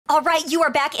All right, you are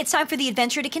back. It's time for the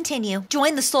adventure to continue.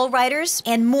 Join the Soul Riders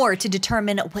and more to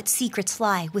determine what secrets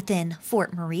lie within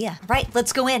Fort Maria. All right,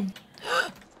 let's go in.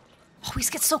 Always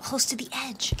get so close to the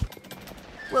edge.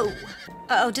 Whoa.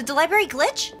 Uh-oh, did the library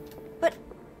glitch? What?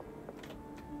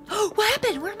 What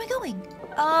happened? Where am I going?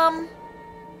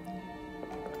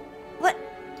 What?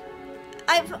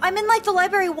 I'm in like the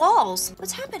library walls.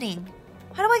 What's happening?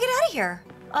 How do I get out of here?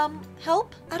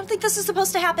 Help? I don't think this is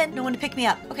supposed to happen. No one to pick me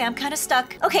up. Okay, I'm kind of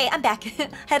stuck. Okay, I'm back.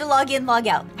 Had to log in, log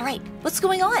out. All right, what's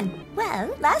going on?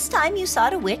 Well, last time you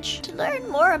sought a witch to learn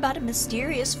more about a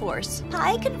mysterious force.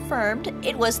 I confirmed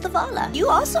it was the Vala. You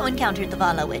also encountered the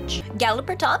Vala witch.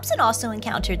 Galloper Thompson also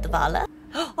encountered the Vala.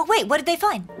 Oh wait, what did they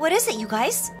find? What is it, you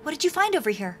guys? What did you find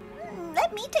over here?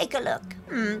 Let me take a look.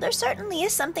 There certainly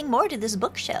is something more to this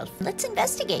bookshelf. Let's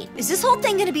investigate. Is this whole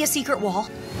thing gonna be a secret wall?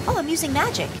 Oh, I'm using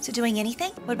magic. Is it doing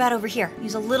anything? What about over here?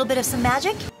 Use a little bit of some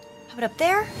magic. How about up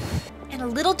there? And a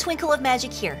little twinkle of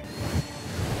magic here.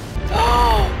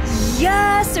 Oh,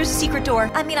 yes, there's a secret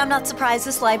door. I mean, I'm not surprised.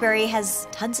 This library has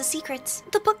tons of secrets.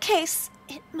 The bookcase,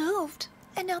 it moved.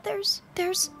 And now there's,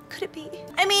 could it be?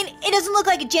 I mean, it doesn't look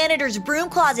like a janitor's broom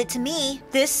closet to me.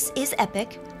 This is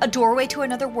epic. A doorway to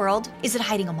another world. Is it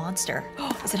hiding a monster?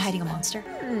 Is it hiding a monster?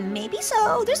 Maybe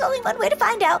so. There's only one way to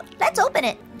find out. Let's open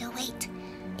it. No, wait.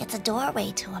 It's a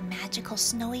doorway to a magical,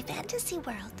 snowy fantasy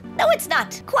world. No, it's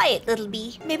not. Quiet, little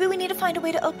bee. Maybe we need to find a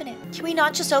way to open it. Can we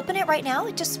not just open it right now?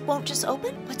 It just won't just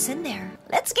open? What's in there?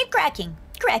 Let's get cracking.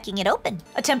 Cracking it open.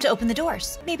 Attempt to open the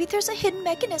doors. Maybe there's a hidden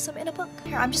mechanism in a book.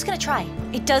 Here, I'm just gonna try.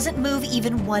 It doesn't move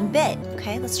even one bit.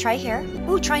 Okay, let's try here.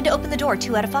 Ooh, trying to open the door,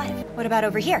 2 out of 5. What about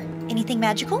over here? Anything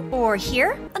magical? Or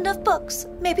here? Enough books.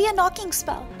 Maybe a knocking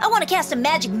spell. I want to cast a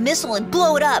magic missile and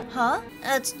blow it up. Huh?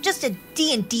 It's just a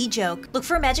D&D joke. Look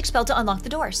for a magic spell to unlock the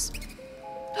doors.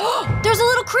 There's a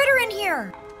little critter in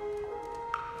here.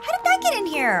 How did that get in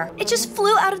here? It just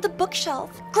flew out of the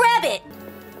bookshelf. Grab it.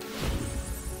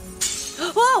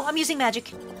 Whoa, I'm using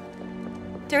magic.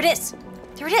 There it is.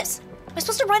 There it is. Am I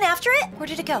supposed to run after it? Where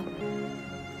did it go?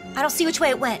 I don't see which way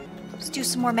it went. Let's do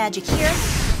some more magic here.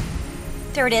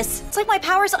 There it is. It's like my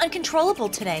power's uncontrollable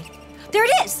today. There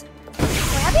it is.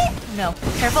 Grab it? No.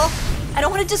 Careful. I don't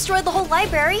want to destroy the whole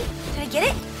library. Did I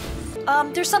get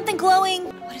it? There's something glowing.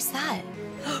 What is that?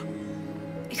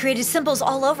 It created symbols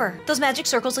all over. Those magic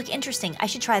circles look interesting. I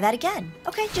should try that again.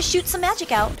 Okay, just shoot some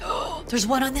magic out. There's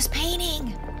one on this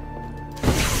painting.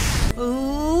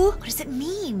 Ooh, what does it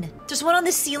mean? There's one on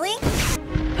the ceiling?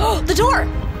 Oh, the door!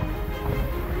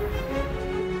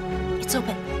 It's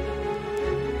open.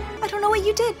 I don't know what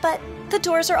you did, but the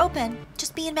doors are open.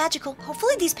 Just being magical.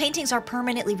 Hopefully these paintings aren't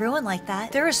permanently ruined like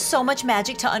that. There is so much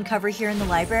magic to uncover here in the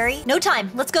library. No time.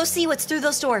 Let's go see what's through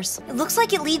those doors. It looks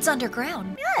like it leads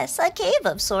underground. Yes, a cave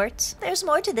of sorts. There's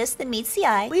more to this than meets the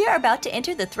eye. We are about to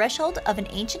enter the threshold of an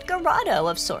ancient grotto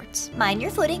of sorts. Mind your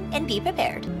footing and be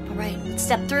prepared. All right, let's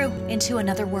step through into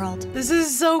another world. This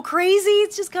is so crazy.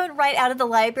 It's just coming right out of the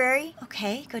library.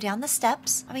 Okay, go down the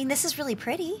steps. I mean, this is really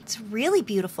pretty. It's really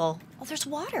beautiful. Oh, there's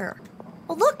water.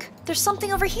 Oh, look, there's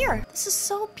something over here. This is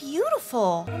so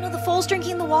beautiful. Oh no, the foal's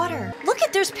drinking the water. Look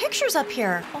at, there's pictures up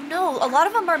here. Oh no, a lot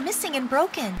of them are missing and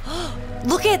broken.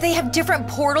 Look at, they have different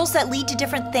portals that lead to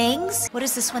different things. What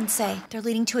does this one say? They're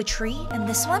leading to a tree. And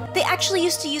this one? They actually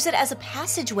used to use it as a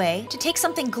passageway to take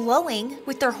something glowing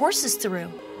with their horses through.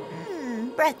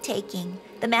 Breathtaking.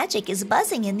 The magic is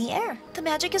buzzing in the air. The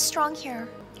magic is strong here.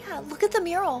 Yeah, look at the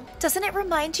mural. Doesn't it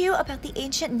remind you about the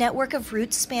ancient network of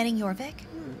routes spanning Jorvik?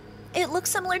 It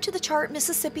looks similar to the chart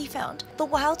Mississippi found. The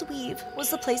Wild Weave was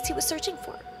the place he was searching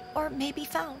for. Or maybe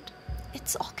found.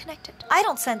 It's all connected. I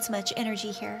don't sense much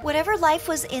energy here. Whatever life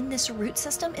was in this root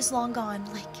system is long gone.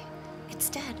 Like, it's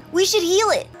dead. We should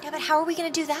heal it. Yeah, but how are we gonna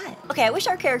do that? Okay, I wish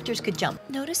our characters could jump.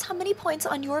 Notice how many points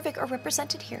on Jorvik are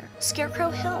represented here.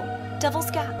 Scarecrow Hill, Devil's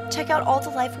Gap. Check out all the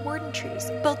life warden trees,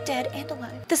 both dead and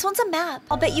alive. This one's a map.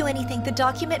 I'll bet you anything the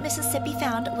document Mississippi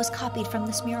found was copied from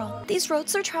this mural. These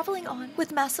roads they're traveling on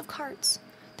with massive carts.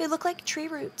 They look like tree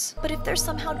roots, but if there's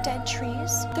somehow dead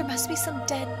trees, there must be some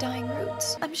dead, dying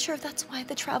roots. I'm sure that's why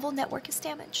the travel network is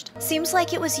damaged. Seems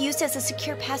like it was used as a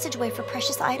secure passageway for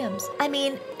precious items. I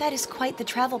mean, that is quite the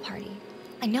travel party.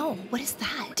 I know, what is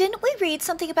that? Didn't we read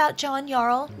something about John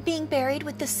Jarl being buried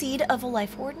with the seed of a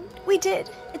life warden? We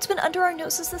did. It's been under our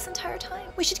noses this entire time.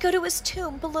 We should go to his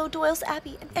tomb below Doyle's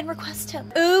Abbey and request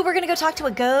him. Ooh, we're gonna go talk to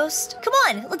a ghost. Come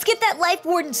on, let's get that life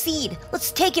warden seed.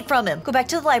 Let's take it from him. Go back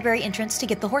to the library entrance to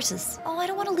get the horses. Oh, I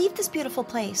don't want to leave this beautiful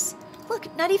place.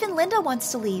 Look, not even Linda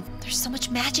wants to leave. There's so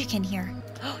much magic in here.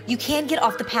 You can get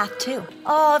off the path too.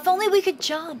 Oh, if only we could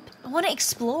jump. I want to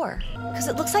explore, because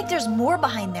it looks like there's more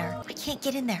behind there. I can't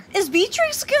get in there. Is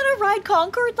Beatrix gonna ride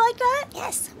Concord like that?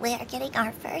 Yes, we are getting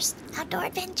our first outdoor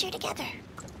adventure together.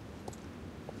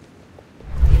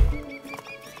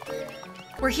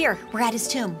 We're here. We're at his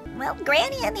tomb. Well,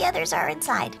 Granny and the others are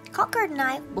inside. Concord and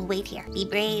I will wait here. Be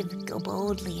brave. Go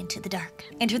boldly into the dark.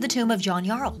 Enter the tomb of John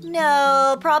Jarl.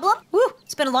 No problem. Woo!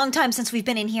 It's been a long time since we've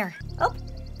been in here. Oh,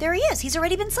 there he is. He's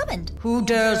already been summoned. Who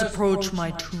dares approach my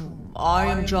tomb? I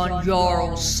am John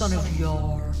Jarl, son of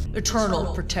Yar,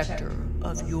 eternal protector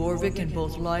of Jorvik in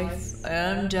both life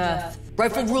and death,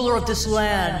 rightful ruler of this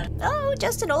land. Oh,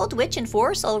 just an old witch and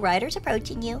 4 soul riders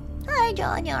approaching you. Hi,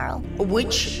 John Jarl. A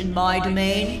witch in my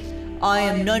domain. I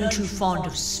am none too fond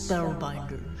of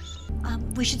spellbinders.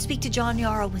 We should speak to John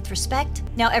Jarl with respect.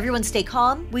 Now everyone stay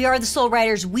calm. We are the Soul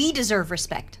Riders. We deserve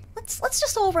respect. Let's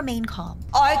just all remain calm.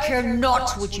 I care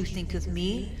not what you think of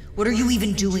me. What are you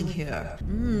even doing here?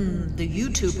 The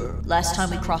YouTuber. Last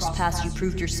time we crossed paths, you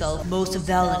proved yourself most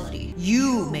valiantly.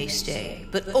 You may stay,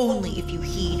 but only if you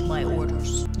heed my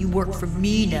orders. You work for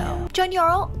me now. John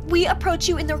Jarl, we approach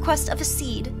you in the request of a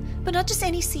seed. But not just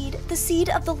any seed, the seed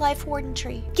of the Life Warden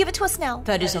tree. Give it to us now.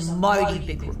 That is a mighty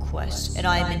big request, and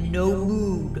I am in no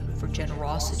mood for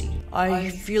generosity. I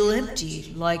feel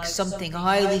empty, like something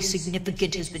highly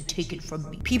significant has been taken from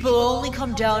me. People only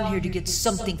come down here to get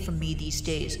something from me these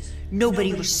days.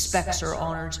 Nobody respects or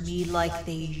honors me like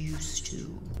they used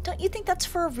to. Don't you think that's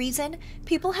for a reason?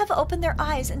 People have opened their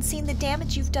eyes and seen the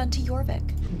damage you've done to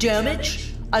Jorvik.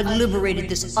 Damage? I liberated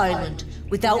this island.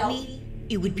 Without me,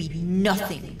 it would be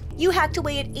nothing. You hacked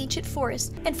away at ancient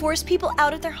forests and forced people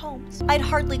out of their homes. I'd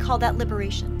hardly call that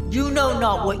liberation. You know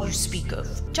not what you speak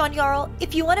of. John Jarl,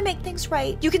 if you want to make things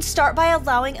right, you can start by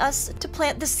allowing us to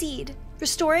plant the seed.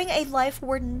 Restoring a Life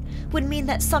Warden would mean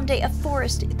that someday a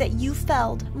forest that you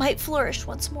felled might flourish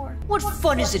once more. What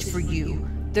fun is it for you?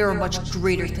 There are much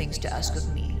greater things to ask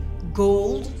of me.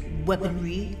 Gold,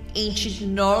 weaponry,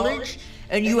 ancient knowledge,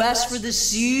 and you ask for the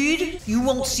seed? You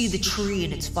won't see the tree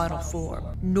in its final form,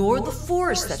 nor the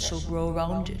forest that shall grow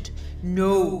around it.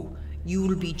 No, you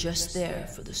will be just there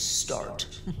for the start.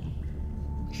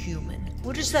 Human.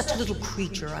 What is that little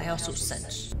creature I also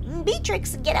sense?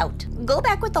 Beatrix, get out. Go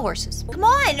back with the horses. Come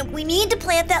on, we need to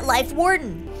plant that Life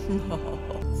Warden.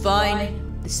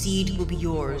 Fine, the seed will be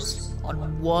yours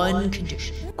on one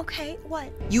condition. Okay, what?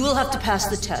 You will have to pass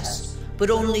the test, but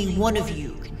only one of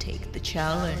you can take the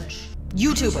challenge.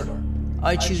 YouTuber,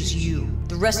 I choose you.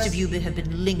 The rest of you have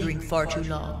been lingering far too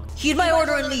long. Heed my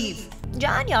order and leave.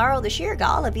 John Jarl, the sheer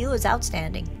gall of you is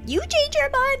outstanding. You change your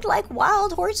mind like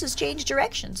wild horses change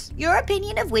directions. Your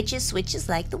opinion of witches switches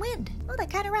like the wind. Oh, that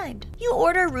kind of rhymed. You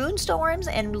order rune storms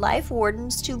and Life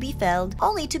Wardens to be felled,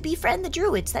 only to befriend the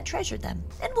druids that treasured them.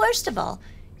 And worst of all,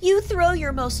 you throw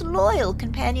your most loyal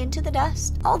companion to the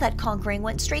dust. All that conquering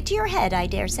went straight to your head, I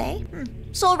dare say.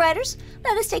 Soul Riders,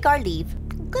 let us take our leave.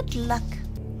 Good luck.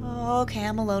 Okay,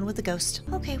 I'm alone with the ghost.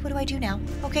 Okay, what do I do now?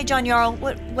 Okay, John Jarl,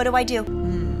 what do I do?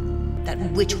 That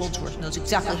witch Holdsworth knows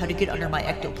exactly how to get under my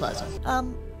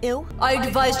ectoplasm. Ew? I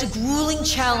devised a grueling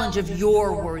challenge of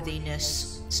your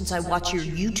worthiness. Since I watch your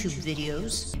YouTube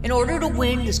videos, in order to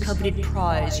win this coveted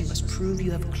prize, you must prove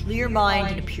you have a clear mind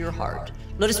and a pure heart.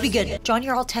 Let us begin. John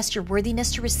Jarl tests your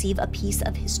worthiness to receive a piece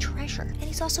of his treasure. And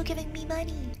he's also giving me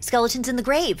money. Skeletons in the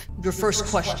grave. Your first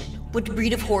question. What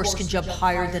breed of horse can jump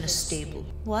higher than a stable?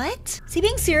 What? Is he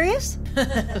being serious?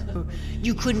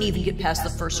 You couldn't even get past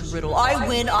the first riddle. I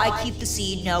win, I keep the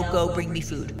seed, now go bring me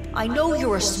food. I know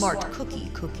you're a smart cookie,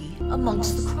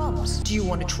 amongst the crumbs. Do you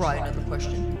want to try another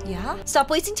question? Yeah? Stop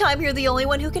wasting time. You're the only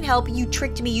one who can help. You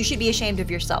tricked me. You should be ashamed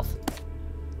of yourself.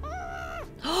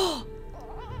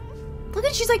 Look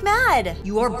at, she's like mad.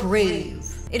 You are brave.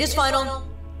 It is final.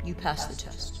 You passed the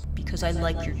test. Because I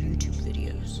like your YouTube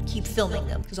videos. Keep filming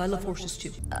them, because I love horses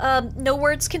too. No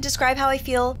words can describe how I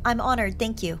feel. I'm honored,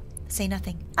 thank you. Say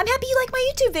nothing. I'm happy you like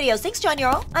my YouTube videos. Thanks, John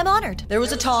Jarl. I'm honored. There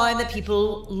was a time that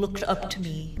people looked up to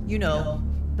me, you know.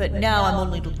 But now I'm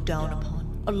only looked down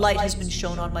upon. A light has been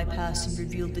shone on my past and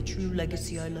revealed the true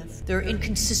legacy I left. There are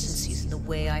inconsistencies in the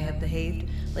way I have behaved.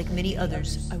 Like many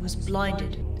others, I was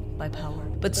blinded by power.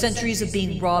 But centuries of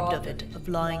being robbed of it, of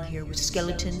lying here with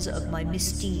skeletons of my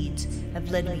misdeeds, have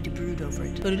led me to brood over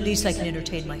it. But at least I can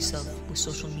entertain myself with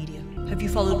social media. Have you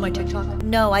followed my TikTok?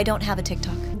 No, I don't have a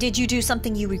TikTok. Did you do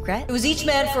something you regret? It was each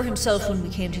man for himself when we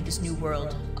came to this new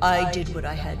world. I did what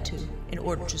I had to in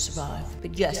order to survive.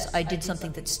 But yes, I did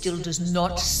something that still does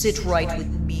not sit right with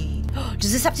me.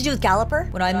 Does this have to do with Galloper?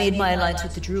 When I made my alliance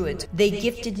with the Druids, they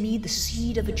gifted me the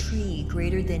seed of a tree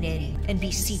greater than any, and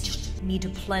beseeched me to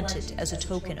plant it as a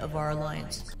token of our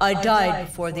alliance. I died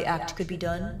before the act could be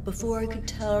done, before I could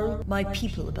tell my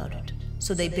people about it.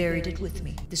 So they buried it with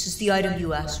me. This is the item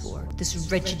you asked for. This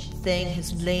wretched thing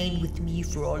has lain with me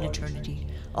for all eternity,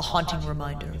 a haunting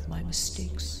reminder of my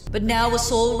mistakes. But now a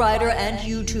soul rider and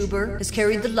YouTuber has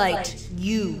carried the light.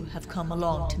 You have come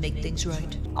along to make things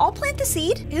right. I'll plant the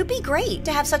seed. It would be great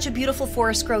to have such a beautiful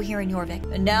forest grow here in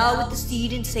Jorvik. And now with the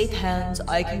seed in safe hands,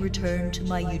 I can return to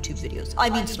my YouTube videos. I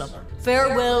mean slumber.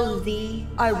 Farewell thee.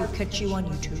 I will catch you on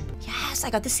YouTube. Yes, I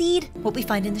got the seed. What we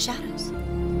find in the shadows.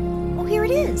 Oh, here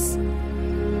it is.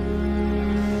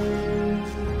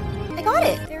 I got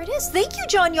it. There it is. Thank you,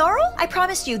 John Jarl. I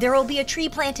promised you there will be a tree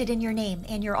planted in your name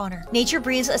and your honor. Nature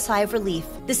breathes a sigh of relief.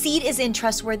 The seed is in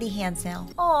trustworthy hands now.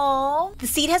 Aww. The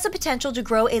seed has the potential to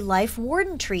grow a life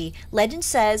warden tree. Legend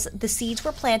says the seeds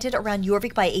were planted around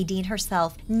Jorvik by Aideen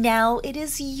herself. Now it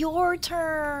is your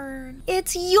turn.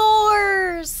 It's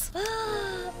yours.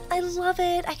 I love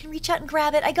it. I can reach out and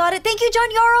grab it. I got it. Thank you, John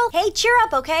Jarl. Hey, cheer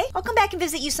up, okay? I'll come back and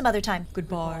visit you some other time.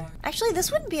 Goodbye. Actually, this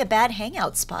wouldn't be a bad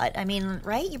hangout spot. I mean,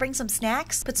 right? You bring some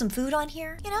snacks, put some food on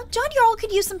here. You know, John Jarl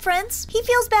could use some friends. He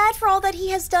feels bad for all that he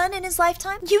has done in his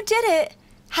lifetime. You did it.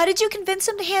 How did you convince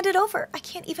him to hand it over? I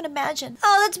can't even imagine.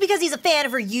 Oh, that's because he's a fan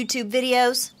of her YouTube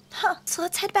videos. Huh. So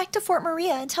let's head back to Fort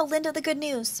Maria and tell Linda the good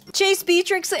news. Chase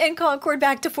Beatrix and Concord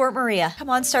back to Fort Maria. Come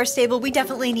on, Star Stable. We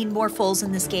definitely need more foals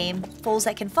in this game. Foals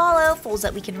that can follow, foals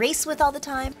that we can race with all the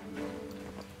time.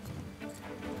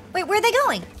 Wait, where are they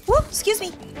going? Whoop, excuse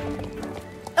me.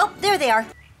 Oh, there they are.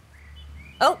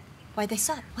 Oh, why'd they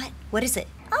stop? What? What is it?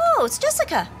 Oh, it's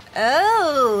Jessica.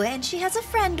 Oh, and she has a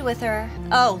friend with her.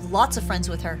 Oh, lots of friends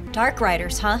with her. Dark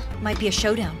Riders, huh? Might be a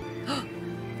showdown.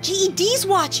 GED's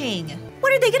watching.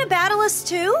 What, are they gonna battle us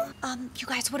too? You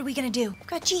guys, what are we gonna do? We've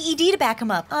got GED to back him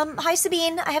up. Hi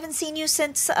Sabine, I haven't seen you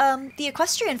since, the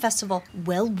Equestrian Festival.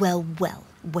 Well.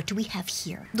 What do we have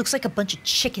here? Looks like a bunch of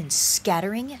chickens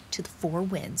scattering to the four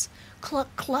winds.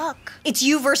 Cluck, cluck. It's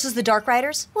you versus the Dark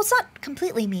Riders? Well, it's not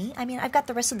completely me. I mean, I've got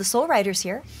the rest of the Soul Riders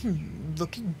here.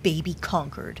 Look at Baby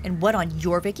Concord. And what on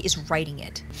Jorvik is writing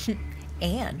it?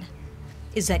 Anne,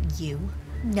 is that you?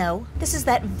 No, this is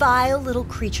that vile little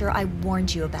creature I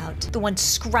warned you about. The one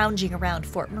scrounging around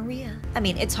Fort Maria. I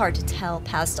mean, it's hard to tell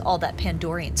past all that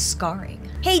Pandorian scarring.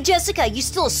 Hey, Jessica, you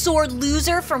still a sore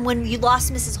loser from when you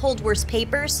lost Mrs. Holdworth's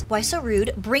papers? Why so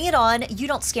rude? Bring it on. You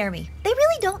don't scare me. They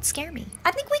really don't scare me.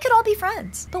 I think we could all be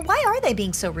friends. But why are they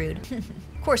being so rude?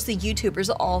 Of course, the YouTubers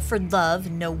are all for love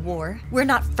and no war. We're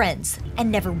not friends,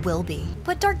 and never will be.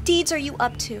 What dark deeds are you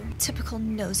up to? Typical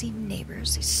nosy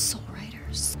neighbors, these soul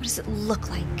riders. What does it look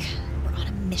like? We're on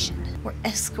a mission. We're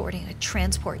escorting a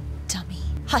transport dummy.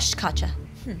 Hush, Katja.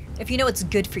 If you know what's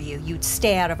good for you, you'd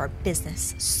stay out of our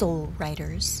business, soul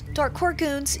riders. Dark Core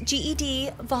goons,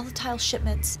 GED, volatile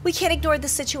shipments. We can't ignore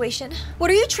this situation. What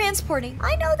are you transporting?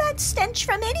 I know that stench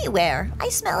from anywhere. I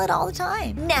smell it all the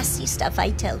time. Nasty stuff,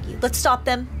 I tell you. Let's stop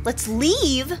them. Let's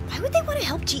leave. Why would they want to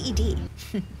help GED?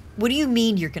 What do you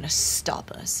mean you're gonna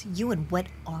stop us? You and what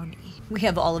army? We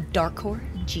have all of Dark Core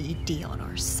and GED on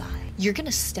our side. You're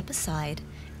gonna step aside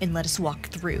and let us walk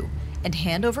through and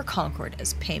hand over Concord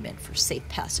as payment for safe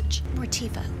passage.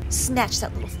 Mortiva, snatch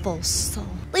that little full soul.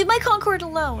 Leave my Concord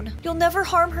alone. You'll never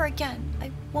harm her again.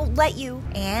 I won't let you.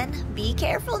 And be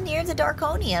careful near the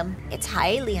Darkonium. It's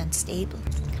highly unstable.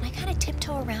 Can I kind of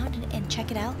tiptoe around and check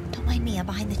it out? Don't mind me, I'm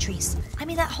behind the trees. I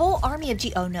mean, that whole army of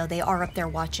Oh no, they are up there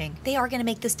watching. They are gonna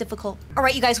make this difficult. All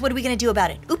right, you guys, what are we gonna do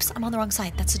about it? Oops, I'm on the wrong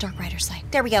side. That's the Dark Rider side.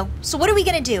 There we go. So what are we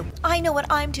gonna do? I know what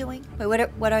I'm doing. Wait,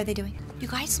 what are they doing? You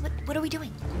guys, what are we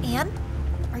doing? Anne?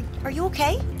 Are you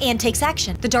okay? Anne takes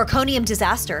action. The Darkonium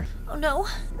disaster. Oh no,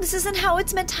 this isn't how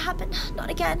it's meant to happen. Not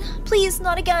again. Please,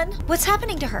 not again. What's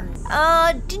happening to her?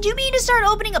 Did you mean to start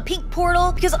opening a pink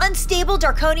portal? Because unstable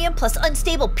Darkonium plus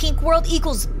unstable pink world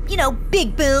equals, you know,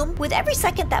 big boom. With every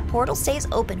second that portal stays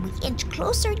open, we inch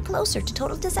closer and closer to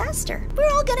total disaster. We're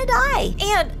all gonna die.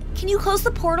 Anne, can you close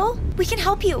the portal? We can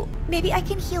help you. Maybe I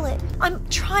can heal it. I'm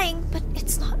trying, but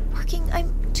it's not working.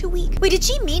 I'm too weak. Wait, did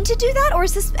she mean to do that? Or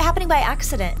is this happening by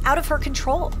accident? Out of her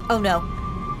control? Oh no.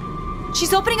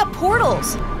 She's opening up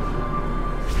portals.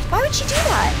 Why would she do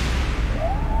that?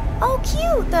 Oh,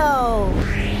 cute though.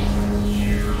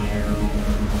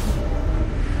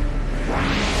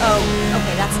 Oh,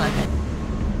 okay, that's not good.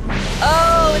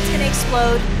 Oh, it's gonna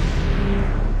explode.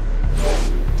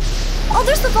 Oh,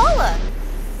 there's the Vala.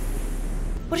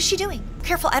 What is she doing?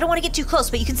 Careful, I don't want to get too close,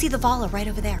 but you can see the Vala right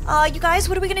over there. You guys,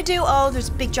 what are we gonna do? Oh, there's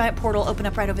a big giant portal open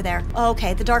up right over there.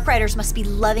 Okay, the Dark Riders must be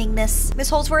loving this. Miss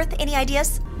Holdsworth, any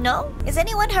ideas? No? Is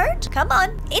anyone hurt? Come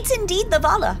on. It's indeed the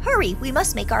Vala. Hurry, we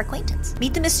must make our acquaintance.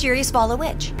 Meet the mysterious Vala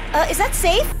Witch. Is that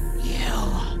safe?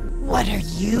 What are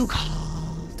you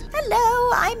called?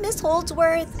 Hello, I'm Miss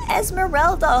Holdsworth,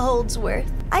 Esmeralda Holdsworth.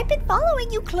 I've been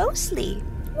following you closely.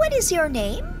 What is your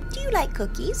name? Do you like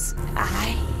cookies?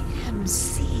 I am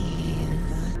seeing.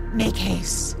 Make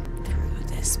haste through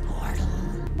this portal.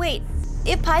 Wait,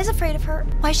 if Pie's afraid of her,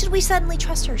 why should we suddenly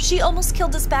trust her? She almost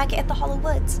killed us back at the Hollow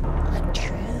Woods.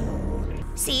 Untrue.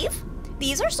 Steve,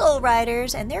 these are Soul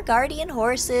Riders and their guardian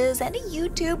horses and a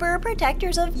YouTuber,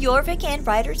 protectors of Jorvik and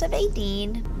Riders of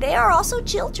Aideen. They are also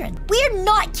children. We're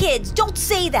not kids, don't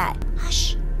say that.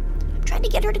 Hush, I'm trying to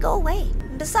get her to go away.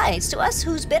 Besides, to us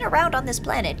who's been around on this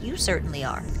planet, you certainly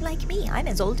are. Like me, I'm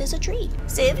as old as a tree.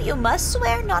 Civ, you must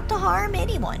swear not to harm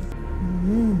anyone.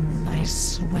 I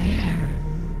swear.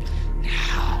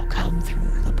 Now come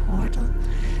through the portal.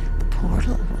 The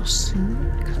portal will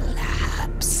soon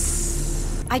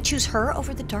collapse. I choose her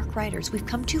over the Dark Riders. We've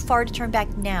come too far to turn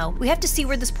back now. We have to see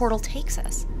where this portal takes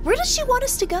us. Where does she want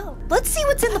us to go? Let's see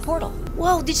what's in the portal.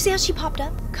 Whoa, did you see how she popped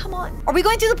up? Come on. Are we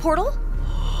going through the portal?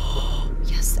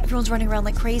 Yes, everyone's running around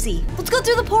like crazy. Let's go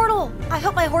through the portal. I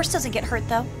hope my horse doesn't get hurt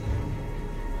though.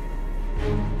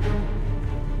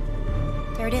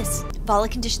 There it is. Vala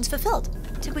conditions fulfilled.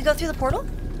 Did we go through the portal?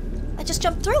 I just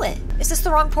jumped through it. Is this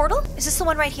the wrong portal? Is this the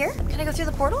one right here? Can I go through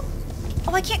the portal?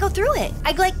 Oh, I can't go through it.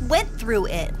 I like went through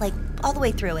it, like all the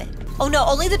way through it. Oh no,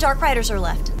 only the Dark Riders are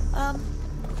left.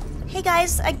 Hey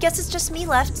guys, I guess it's just me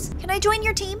left. Can I join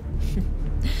your team?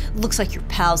 Looks like your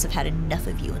pals have had enough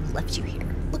of you and left you here.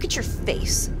 Look at your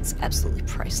face. It's absolutely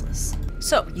priceless.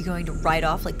 So, you going to ride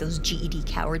off like those GED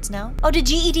cowards now? Oh, did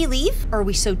GED leave? Or are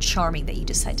we so charming that you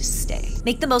decide to stay?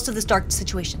 Make the most of this dark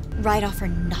situation. Ride off or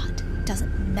not,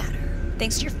 doesn't matter.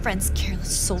 Thanks to your friend's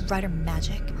careless Soul Rider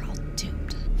magic, we're all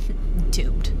doomed.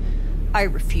 Doomed. I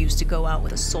refuse to go out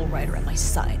with a Soul Rider at my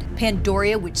side.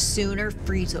 Pandoria would sooner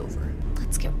freeze over.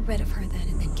 Let's get rid of her then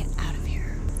and then get out of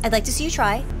here. I'd like to see you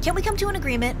try. Can't we come to an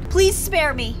agreement? Please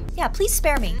spare me. Yeah, please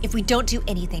spare me. If we don't do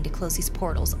anything to close these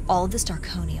portals, all of this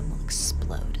Darkonium will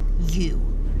explode.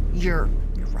 You're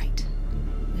right.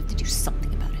 We have to do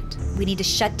something about it. We need to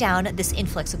shut down this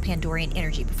influx of Pandorian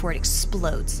energy before it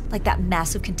explodes, like that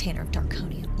massive container of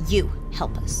Darkonium. You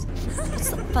help us. What's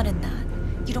the fun in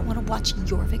that? You don't want to watch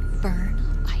Jorvik burn?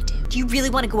 I do. Do you really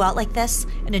want to go out like this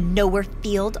in a nowhere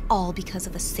field, all because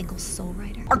of a single Soul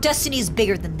Rider? Our destiny is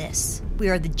bigger than this. We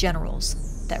are the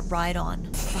generals that ride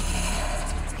on.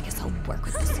 Fine. I guess I'll work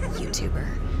with this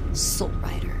YouTuber, Soul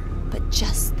Rider, but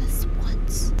just this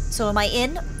once. So am I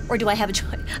in, or do I have a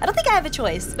choice? I don't think I have a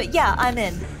choice, but yeah, I'm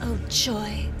in. Oh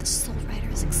joy, the Soul Rider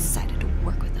is excited to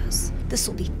work with us. This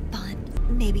will be fun.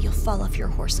 Maybe you'll fall off your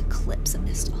horse Eclipse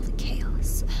amidst all the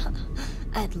chaos.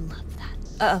 I'd love that.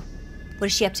 Uh-oh. What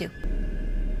is she up to?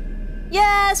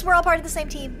 Yes, we're all part of the same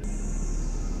team.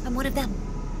 I'm one of them.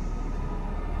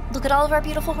 Look at all of our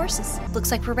beautiful horses.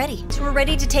 Looks like we're ready. So we're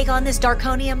ready to take on this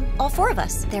Darkonium, all four of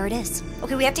us. There it is.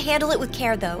 Okay, we have to handle it with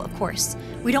care though, of course.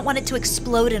 We don't want it to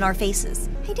explode in our faces.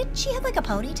 Hey, didn't she have like a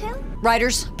ponytail?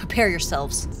 Riders, prepare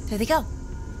yourselves. There they go.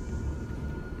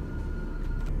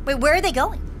 Wait, where are they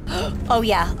going? Oh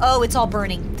yeah, oh, it's all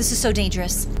burning. This is so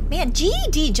dangerous. Man,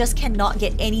 GED just cannot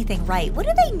get anything right. What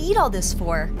do they need all this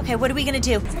for? Okay, what are we gonna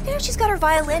do? Look at how she's got her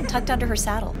violin tucked under her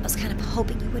saddle. I was kind of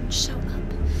hoping you wouldn't show up.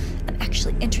 I'm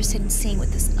actually interested in seeing what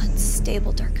this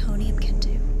unstable Darkonium can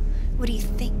do. What do you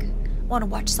think? Want to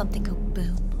watch something go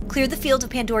boom? Clear the field of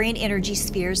Pandorian energy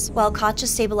spheres while Katja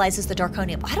stabilizes the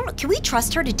Darkonium. I don't know, can we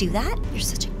trust her to do that? You're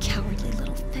such a cowardly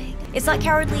little thing. It's not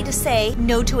cowardly to say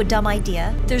no to a dumb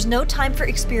idea. There's no time for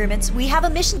experiments. We have a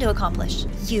mission to accomplish.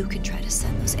 You can try to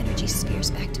send those energy spheres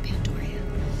back to Pandoria.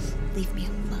 Leave me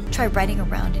alone. Try riding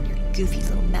around in your goofy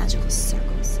little magical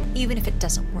circles. Even if it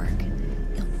doesn't work,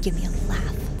 it'll give me a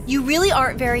laugh. You really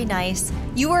aren't very nice.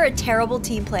 You are a terrible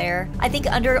team player. I think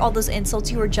under all those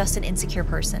insults, you are just an insecure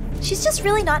person. She's just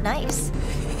really not nice.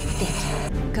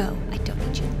 Thank you. Go. I don't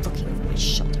need you looking over my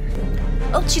shoulder.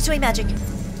 Oh, she's doing magic.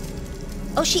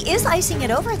 Oh, she is icing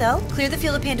it over, though. Clear the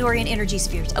field of Pandorian energy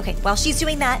spheres. Okay, while she's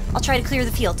doing that, I'll try to clear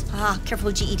the field. Ah, careful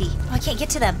with GED. Oh, I can't get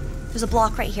to them. There's a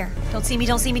block right here. Don't see me,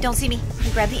 don't see me, don't see me. Let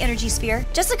me grab the energy sphere.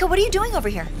 Jessica, what are you doing over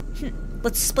here?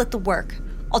 Let's split the work.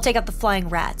 I'll take out the flying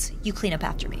rats. You clean up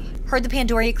after me. Herd the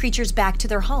Pandoria creatures back to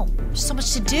their home. There's so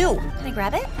much to do. Can I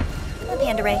grab it? Come on,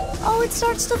 Pandoray. Oh, it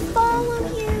starts to follow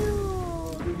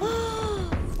you.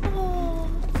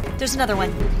 Oh. There's another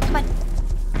one. Come on.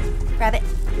 Grab it.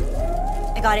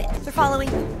 I I got it. They're following.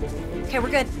 Okay,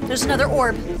 we're good. There's another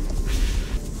orb.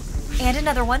 And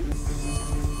another one.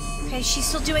 Okay, she's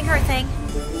still doing her thing.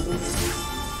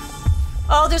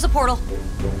 Oh, there's a portal.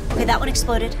 Okay, that one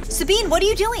exploded. Sabine, what are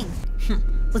you doing?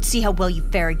 Let's see how well you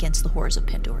fare against the horrors of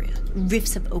Pandoria.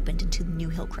 Rifts have opened into the new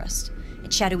Hillcrest,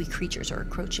 and shadowy creatures are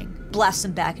encroaching. Blast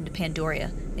them back into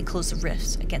Pandoria and close the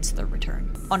rifts against their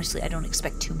return. Honestly, I don't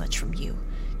expect too much from you.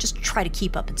 Just try to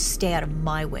keep up and stay out of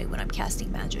my way when I'm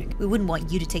casting magic. We wouldn't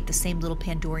want you to take the same little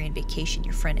Pandorian vacation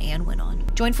your friend Anne went on.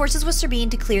 Join forces with Sabine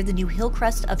to clear the new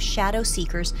Hillcrest of Shadow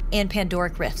Seekers and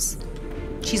Pandoric Rifts.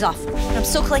 She's off. I'm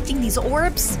still collecting these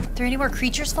orbs. Are there any more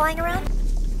creatures flying around?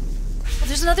 Oh,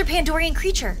 there's another Pandorian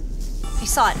creature. I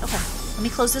saw it. Okay, let me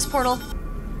close this portal.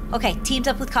 Okay, teamed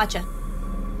up with Katja.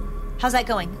 How's that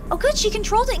going? Oh good, she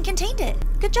controlled it and contained it.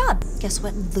 Good job. Guess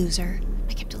what, loser?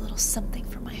 I kept a little something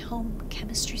for my home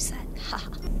chemistry set. Haha.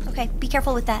 Okay, be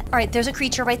careful with that. All right, there's a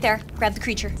creature right there. Grab the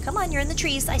creature. Come on, you're in the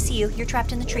trees. I see you. You're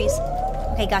trapped in the trees.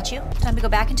 Okay, got you. Time to go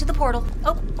back into the portal.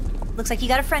 Oh, looks like you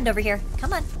got a friend over here.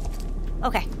 Come on.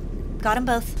 Okay, got them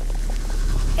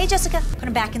both. Hey, Jessica. Put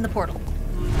him back in the portal.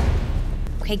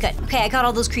 Okay, good. Okay, I got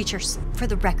all those creatures. For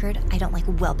the record, I don't like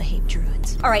well-behaved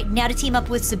druids. All right, now to team up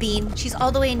with Sabine. She's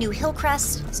all the way in New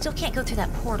Hillcrest. Still can't go through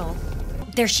that portal.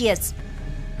 There she is.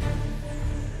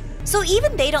 So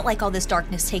even they don't like all this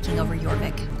darkness taking over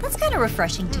Jorvik. That's kind of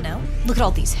refreshing to know. Look at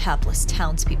all these hapless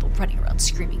townspeople running around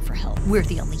screaming for help. We're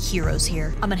the only heroes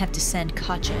here. I'm gonna have to send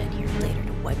Katja in here later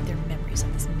to wipe their memories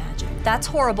of this magic. That's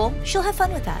horrible. She'll have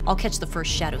fun with that. I'll catch the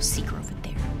first Shadow Seeker over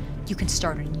there. You can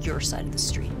start on your side of the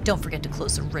street. Don't forget to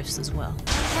close the rifts as well.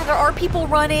 Yeah, there are people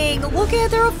running. Look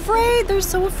at, they're afraid. They're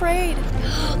so afraid.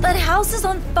 That house is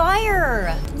on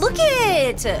fire. Look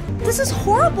it. This is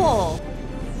horrible.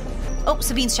 Oh,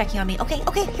 Sabine's checking on me. Okay,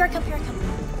 here I come.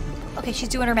 Okay, she's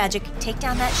doing her magic. Take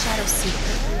down that Shadow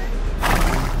Seeker.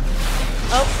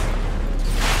 Oh.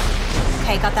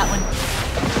 Okay, got that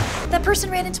one. That person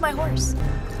ran into my horse.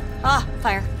 Ah,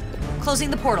 fire.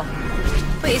 Closing the portal.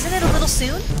 Wait, isn't it a little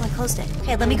soon? Oh, I closed it.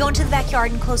 Okay, let me go into the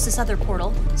backyard and close this other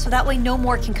portal, so that way no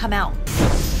more can come out.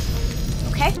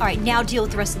 Okay, all right, now deal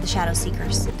with the rest of the Shadow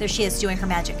Seekers. There she is, doing her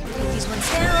magic. Take these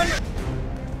ones down.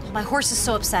 Oh, my horse is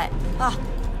so upset. Ah.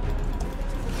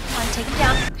 Come on, take him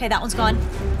down. Okay, that one's gone.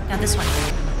 Now this one.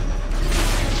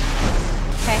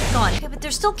 Okay, gone. Okay, but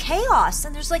there's still chaos,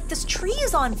 and there's like this tree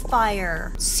is on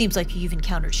fire. Seems like you've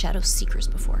encountered Shadow Seekers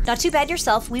before. Not too bad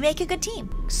yourself. We make a good team.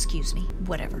 Excuse me.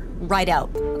 Whatever. Right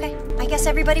out. Okay, I guess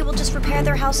everybody will just repair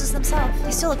their houses themselves.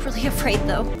 They still look really afraid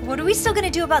though. What are we still gonna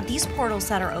do about these portals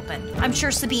that are open? I'm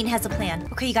sure Sabine has a plan.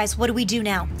 Okay, you guys, what do we do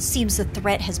now? Seems the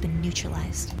threat has been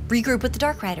neutralized. Regroup with the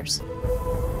Dark Riders.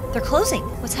 They're closing.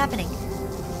 What's happening?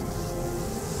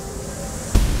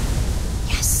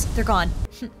 Yes, they're gone.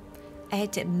 I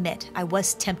had to admit, I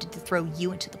was tempted to throw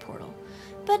you into the portal.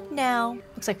 But now,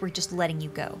 looks like we're just letting you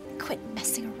go. Quit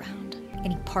messing around.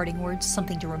 Any parting words,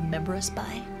 something to remember us by?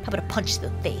 How about a punch to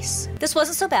the face? This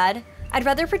wasn't so bad. I'd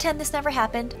rather pretend this never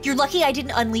happened. You're lucky I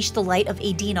didn't unleash the light of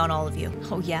Aideen on all of you.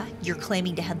 Oh yeah? You're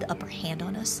claiming to have the upper hand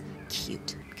on us?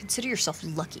 Cute. Consider yourself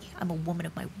lucky. I'm a woman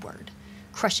of my word.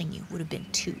 Crushing you would have been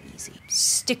too easy.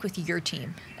 Stick with your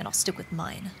team, and I'll stick with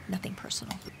mine. Nothing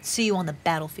personal. See you on the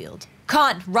battlefield.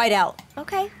 Khan, right out.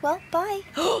 Okay, well, bye.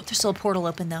 There's still a portal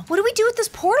open, though. What do we do with this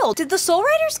portal? Did the Soul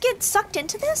Riders get sucked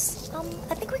into this?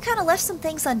 I think we kind of left some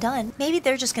things undone. Maybe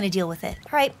they're just gonna deal with it.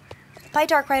 All right. Bye,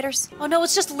 Dark Riders. Oh no,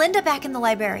 it's just Linda back in the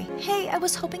library. Hey, I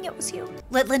was hoping it was you.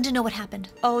 Let Linda know what happened.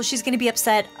 Oh, she's gonna be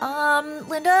upset.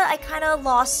 Linda, I kind of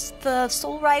lost the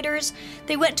Soul Riders.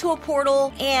 They went to a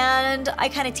portal, and I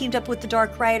kind of teamed up with the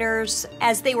Dark Riders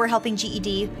as they were helping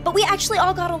GED. But we actually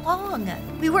all got along.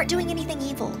 We weren't doing anything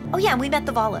evil. Oh yeah, and we met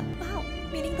the Vala. Wow,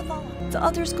 meeting the Vala. The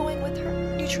others going with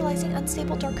her. Neutralizing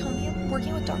unstable Darkonium.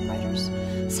 Working with Dark Riders.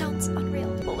 Sounds unreal.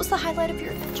 What was the highlight of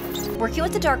your adventures? Working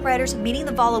with the Dark Riders, meeting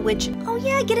the Vala Witch. Oh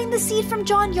yeah, getting the seed from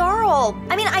John Jarl.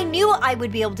 I mean, I knew I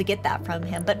would be able to get that from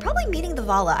him, but probably meeting the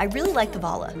Vala. I really like the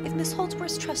Vala. If Miss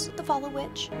Holdsworth trusted the Vala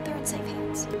Witch, they're in safe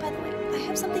hands. By the way, I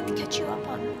have something to catch you up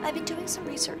on. I've been doing some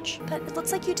research, but it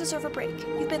looks like you deserve a break.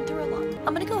 You've been through a lot.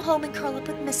 I'm gonna go home and curl up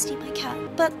with Misty, my cat.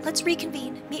 But let's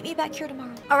reconvene. Meet me back here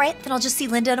tomorrow. All right, then I'll just see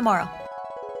Linda tomorrow.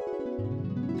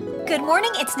 Good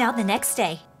morning, it's now the next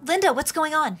day. Linda, what's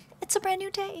going on? It's a brand new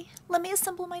day. Let me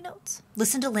assemble my notes.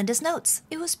 Listen to Linda's notes.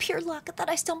 It was pure luck that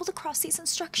I stumbled across these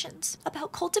instructions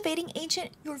about cultivating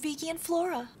ancient Jorvigian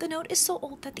flora. The note is so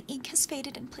old that the ink has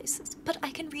faded in places, but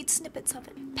I can read snippets of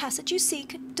it. Passage you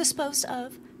seek, disposed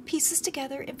of, pieces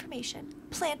together information,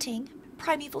 planting,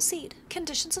 primeval seed,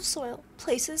 conditions of soil,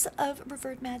 places of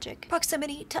revered magic,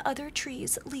 proximity to other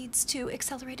trees leads to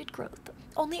accelerated growth.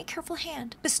 Only a careful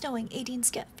hand bestowing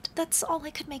Adine's gift. That's all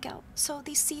I could make out. So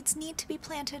these seeds need to be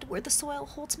planted where the soil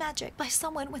holds magic by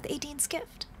someone with Adine's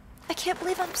gift. I can't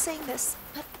believe I'm saying this,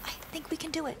 but I think we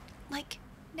can do it. Like,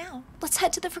 now. Let's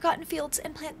head to the Forgotten Fields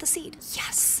and plant the seed.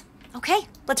 Yes. Okay,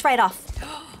 let's ride off.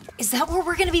 Is that where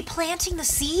we're gonna be planting the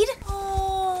seed?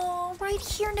 Oh, right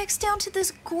here next down to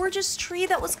this gorgeous tree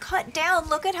that was cut down.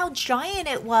 Look at how giant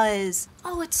it was.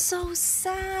 Oh, it's so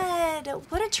sad.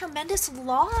 What a tremendous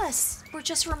loss. We're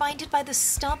just reminded by the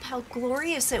stump how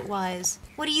glorious it was.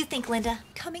 What do you think, Linda?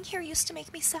 Coming here used to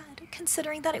make me sad,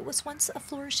 considering that it was once a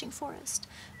flourishing forest.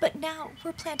 But now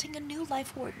we're planting a new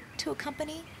life warden to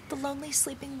accompany the lonely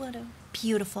sleeping widow.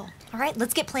 Beautiful. All right,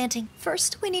 let's get planting.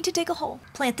 First, we need to dig a hole.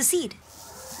 Plant the seed.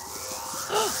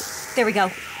 There we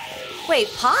go. Wait,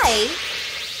 Pie?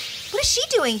 What is she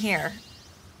doing here?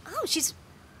 Oh, she's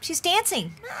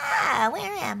dancing. Ah,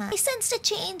 where am I? I sensed a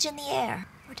change in the air.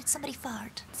 Or did somebody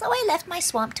fart? So I left my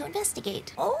swamp to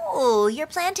investigate. Oh, you're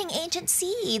planting ancient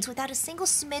seeds without a single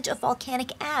smidge of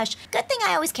volcanic ash. Good thing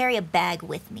I always carry a bag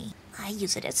with me. I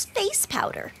use it as face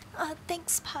powder.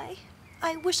 Thanks, Pie.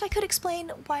 I wish I could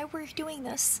explain why we're doing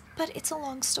this, but it's a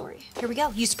long story. Here we go.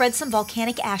 You spread some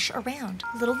volcanic ash around.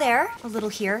 A little there, a little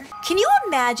here. Can you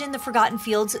imagine the Forgotten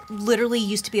Fields literally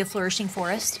used to be a flourishing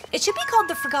forest? It should be called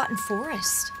the Forgotten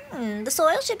Forest. The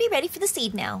soil should be ready for the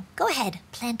seed now. Go ahead,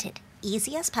 plant it.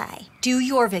 Easy as pie. Do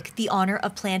Jorvik the honor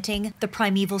of planting the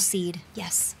primeval seed.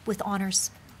 Yes, with honors.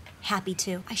 Happy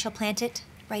to. I shall plant it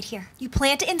right here. You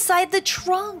plant it inside the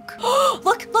trunk.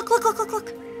 Look.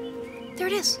 There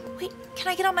it is. Wait, can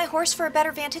I get on my horse for a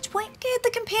better vantage point? Get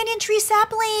the companion tree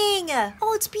sapling!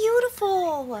 Oh, it's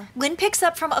beautiful. Wind picks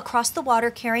up from across the water,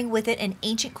 carrying with it an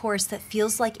ancient chorus that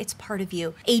feels like it's part of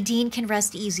you. Adine can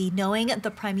rest easy, knowing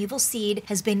the primeval seed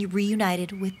has been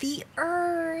reunited with the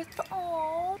earth.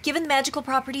 Aww. Given the magical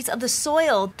properties of the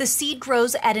soil, the seed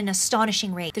grows at an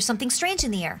astonishing rate. There's something strange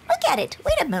in the air. Look at it.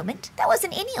 Wait a moment. That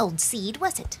wasn't any old seed,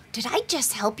 was it? Did I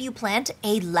just help you plant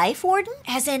a life warden?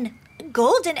 As in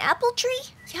golden apple tree?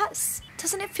 Yes.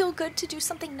 Doesn't it feel good to do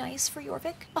something nice for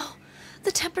Jorvik? Oh,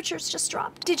 the temperature's just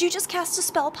dropped. Did you just cast a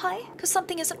spell, Pie? Because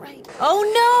something isn't right. Oh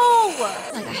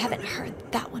no! Like I haven't heard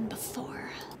that one before.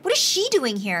 What is she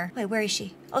doing here? Wait, where is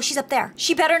she? Oh, she's up there.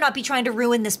 She better not be trying to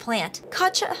ruin this plant.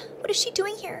 Katja, what is she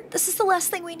doing here? This is the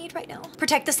last thing we need right now.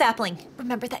 Protect the sapling.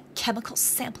 Remember that chemical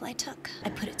sample I took? I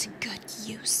put it to good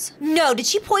use. No, did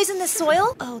she poison the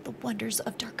soil? Oh, the wonders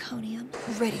of Darkonium.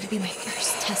 Ready to be my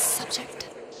first test subject.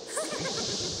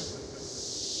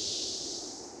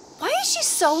 Why is she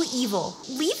so evil?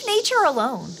 Leave nature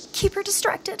alone. Keep her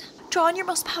distracted. Draw on your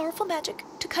most powerful magic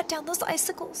to cut down those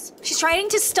icicles. She's trying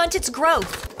to stunt its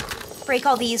growth. Break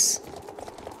all these.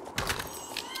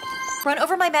 Run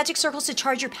over my magic circles to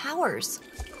charge your powers.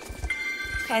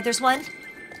 Okay, there's one.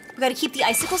 We gotta keep the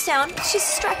icicles down. She's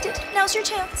distracted. Now's your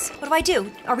chance. What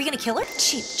do? Are we gonna kill her?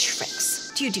 Cheap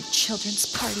tricks. Do you do children's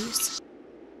parties?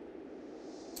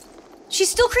 She's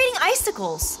still creating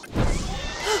icicles.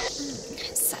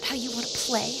 Is that how you want to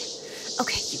play?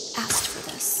 Okay, you asked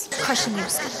for this. Crushing you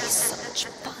is gonna be so much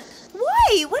fun.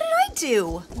 Why? What did I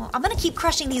do? Well, I'm gonna keep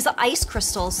crushing these ice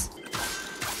crystals.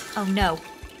 Oh no.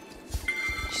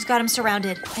 She's got him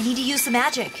surrounded. I need to use the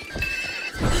magic.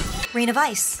 Rain of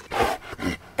ice.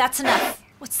 That's enough.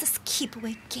 What's this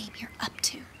keep-away game you're up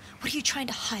to? What are you trying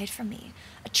to hide from me?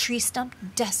 A tree stump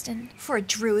destined for a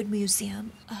druid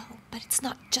museum? Oh, but it's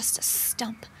not just a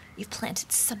stump. You've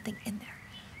planted something in there.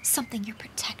 Something you're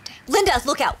protecting. Linda,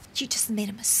 look out! You just made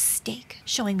a mistake,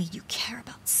 showing me you care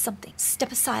about something.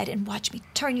 Step aside and watch me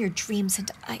turn your dreams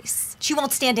into ice. She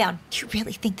won't stand down. You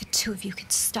really think the two of you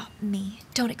can stop me?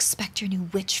 Don't expect your new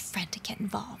witch friend to get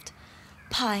involved.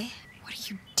 Pie, what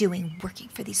are you doing working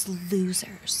for these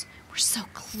losers? We're so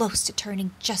close to turning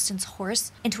Justin's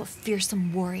horse into a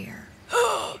fearsome warrior.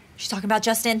 She's talking about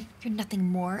Justin. You're nothing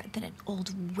more than an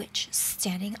old witch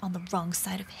standing on the wrong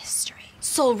side of history.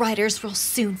 Soul Riders will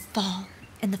soon fall,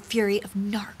 and the fury of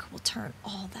Narc will turn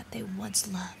all that they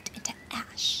once loved into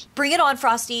ash. Bring it on,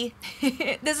 Frosty.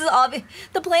 This is obvious.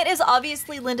 The plant is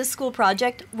obviously Linda's school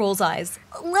project. Rolls eyes.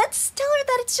 Let's tell her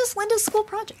that it's just Linda's school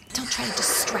project. Don't try to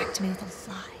distract me with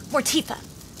a lie.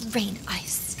 Mortifa, rain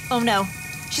ice. Oh no,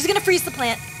 she's gonna freeze the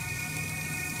plant.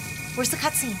 Where's the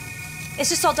cutscene? It's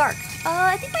just all dark.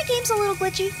 I think my game's a little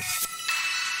glitchy.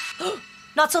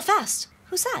 Not so fast.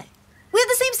 Who's that? We have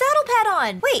the same saddle pad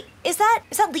on. Wait, is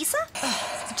that Lisa?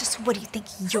 Just what do you think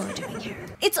you're doing here?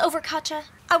 It's over, Katja.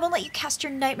 I won't let you cast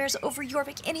your nightmares over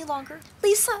Jorvik any longer.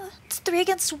 Lisa, it's 3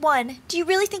 against 1. Do you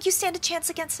really think you stand a chance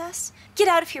against us? Get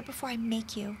out of here before I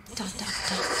make you. ...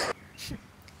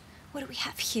 What do we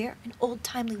have here? An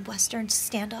old-timely Western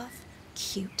standoff?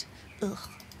 Cute. Ugh,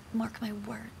 mark my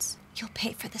words. You'll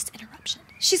pay for this interruption.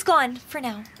 She's gone, for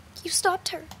now. You stopped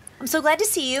her. I'm so glad to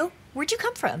see you. Where'd you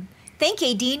come from? Thank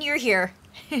Dean, you're here.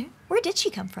 Where did she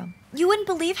come from? You wouldn't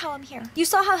believe how I'm here. You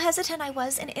saw how hesitant I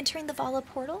was in entering the Vala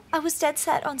portal? I was dead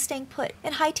set on staying put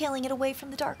and hightailing it away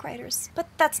from the Dark Riders. But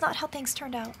that's not how things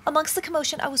turned out. Amongst the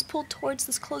commotion, I was pulled towards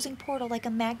this closing portal like a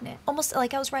magnet, almost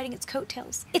like I was riding its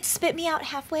coattails. It spit me out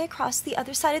halfway across the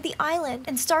other side of the island,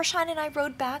 and Starshine and I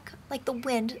rode back like the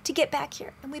wind to get back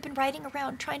here, and we've been riding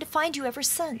around trying to find you ever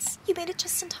since. You made it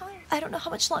just in time. I don't know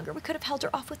how much longer we could have held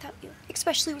her off without you,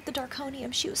 especially with the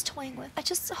Darkonium she was toying with. I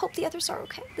just hope the others are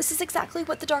okay. This is exactly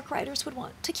what the Dark Riders would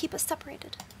want, to keep us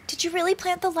separated. Did you really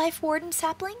plant the Life Warden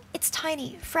sapling? It's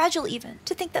tiny, fragile even.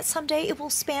 To think that someday it will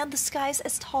span the skies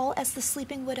as tall as the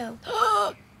Sleeping Widow.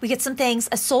 We get some things,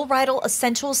 a Soul Rider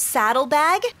Essentials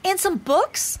saddlebag, and some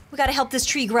books. We gotta help this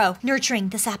tree grow, nurturing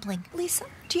the sapling. Lisa,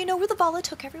 do you know where the Vala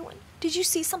took everyone? Did you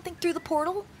see something through the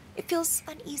portal? It feels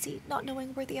uneasy not knowing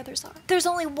where the others are. There's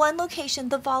only one location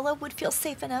the Vala would feel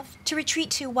safe enough to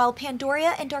retreat to while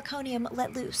Pandoria and Darkonium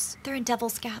let loose. They're in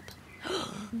Devil's Gap.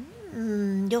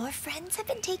 Your friends have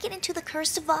been taken into the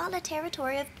cursed Vala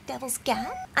territory of Devil's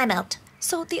Gap? I'm out.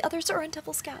 So the others are in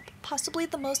Devil's Gap, possibly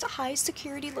the most high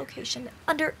security location.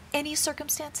 Under any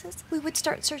circumstances, we would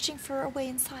start searching for a way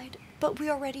inside. But we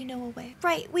already know a way.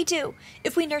 Right, we do.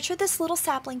 If we nurture this little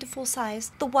sapling to full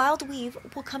size, the wild weave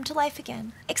will come to life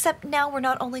again. Except now we're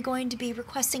not only going to be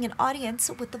requesting an audience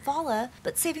with the Vala,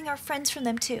 but saving our friends from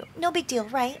them too. No big deal,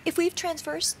 right? If we've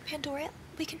traversed Pandoria,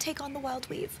 we can take on the Wild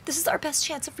Weave. This is our best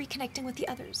chance of reconnecting with the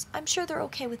others. I'm sure they're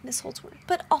okay with Miss Holdsworth,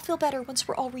 but I'll feel better once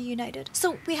we're all reunited.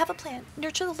 So we have a plan.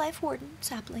 Nurture the Life Warden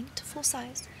sapling to full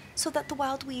size so that the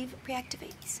Wild Weave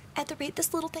reactivates. At the rate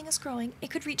this little thing is growing,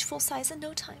 it could reach full size in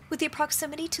no time. With the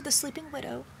proximity to the Sleeping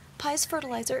Widow, Pie's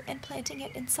fertilizer, and planting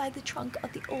it inside the trunk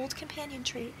of the old companion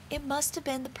tree, it must have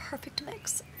been the perfect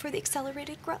mix for the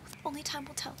accelerated growth. Only time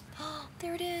will tell. Oh,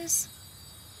 there it is.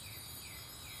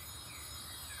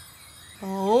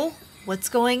 Oh, what's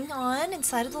going on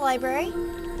inside of the library?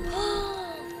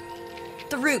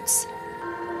 The roots.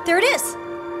 There it is.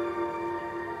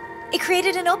 It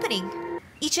created an opening.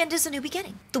 Each end is a new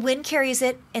beginning. The wind carries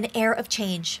it an air of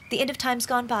change. The end of time's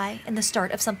gone by and the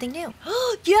start of something new.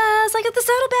 Yes, I got the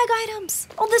saddlebag items.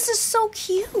 Oh, this is so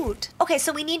cute. Okay,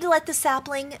 so we need to let the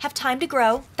sapling have time to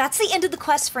grow. That's the end of the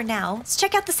quest for now. Let's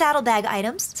check out the saddlebag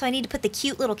items. So I need to put the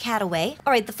cute little cat away.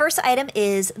 All right, the first item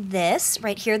is this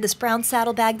right here, this brown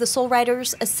saddlebag, the Soul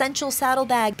Rider's Essential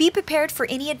Saddlebag. Be prepared for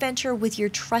any adventure with your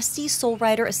trusty Soul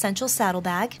Rider Essential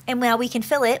Saddlebag. And now we can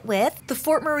fill it with the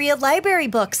Fort Maria library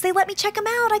books. They let me check them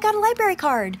out. I got a library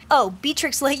card. Oh,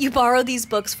 Beatrix let you borrow these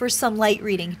books for some light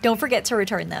reading. Don't forget to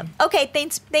return them. Okay,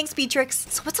 thanks Beatrix.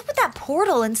 So what's up with that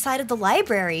portal inside of the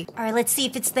library? All right, let's see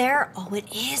if it's there. Oh, it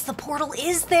is. The portal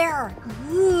is there.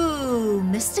 Ooh,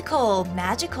 mystical,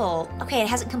 magical. Okay, it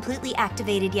hasn't completely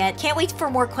activated yet. Can't wait for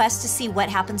more quests to see what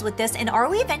happens with this. And are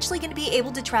we eventually going to be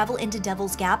able to travel into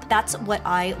Devil's Gap? That's what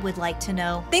I would like to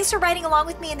know. Thanks for riding along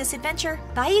with me in this adventure.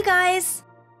 Bye, you guys.